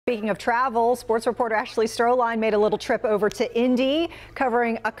Speaking of travel, sports reporter Ashley Strohline made a little trip over to Indy,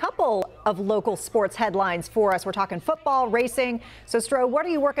 covering a couple of local sports headlines for us. We're talking football, racing. So, Stro, what are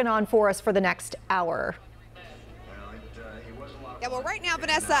you working on for us for the next hour? Yeah, well, right now,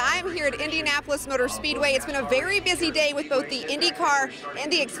 Vanessa, I'm here at Indianapolis Motor Speedway. It's been a very busy day with both the IndyCar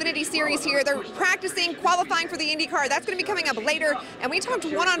and the Xfinity Series here. They're practicing, qualifying for the IndyCar. That's going to be coming up later. And we talked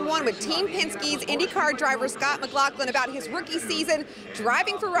one-on-one with Team Penske's IndyCar driver Scott McLaughlin about his rookie season,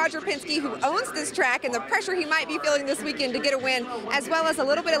 driving for Roger Penske, who owns this track, and the pressure he might be feeling this weekend to get a win, as well as a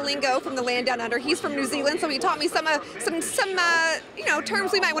little bit of lingo from the land down under. He's from New Zealand, so he taught me some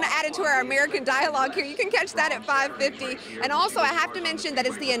terms we might want to add into our American dialogue here. You can catch that at 5:50. And also, I have to mention that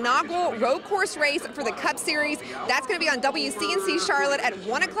it's the inaugural road course race for the Cup Series. That's going to be on WCNC Charlotte at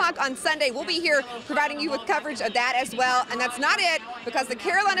 1 o'clock on Sunday. We'll be here providing you with coverage of that as well. And that's not it, because the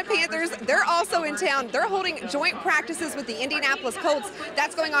Carolina Panthers, they're also in town. They're holding joint practices with the Indianapolis Colts.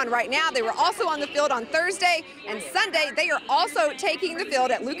 That's going on right now. They were also on the field on Thursday and Sunday. They are also taking the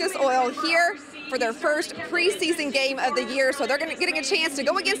field at Lucas Oil here for their first preseason game of the year. So they're getting a chance to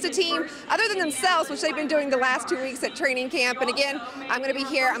go against a team other than themselves, which they've been doing the last 2 weeks at training camp. And again, I'm going to be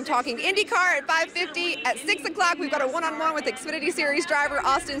here. I'm talking IndyCar at 5:50. At 6 o'clock, we've got a one-on-one with Xfinity Series driver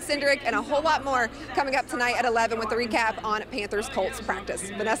Austin Cindric, and a whole lot more coming up tonight at 11 with the recap on Panthers-Colts practice.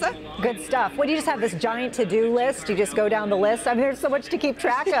 Vanessa? Good stuff. What do you just have this giant to-do list? You just go down the list? I mean, there's so much to keep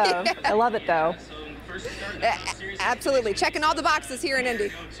track of. Yeah. I love it, though. Absolutely. Checking all the boxes here in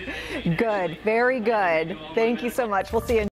Indy. Good. Very good. Thank you so much. We'll see you.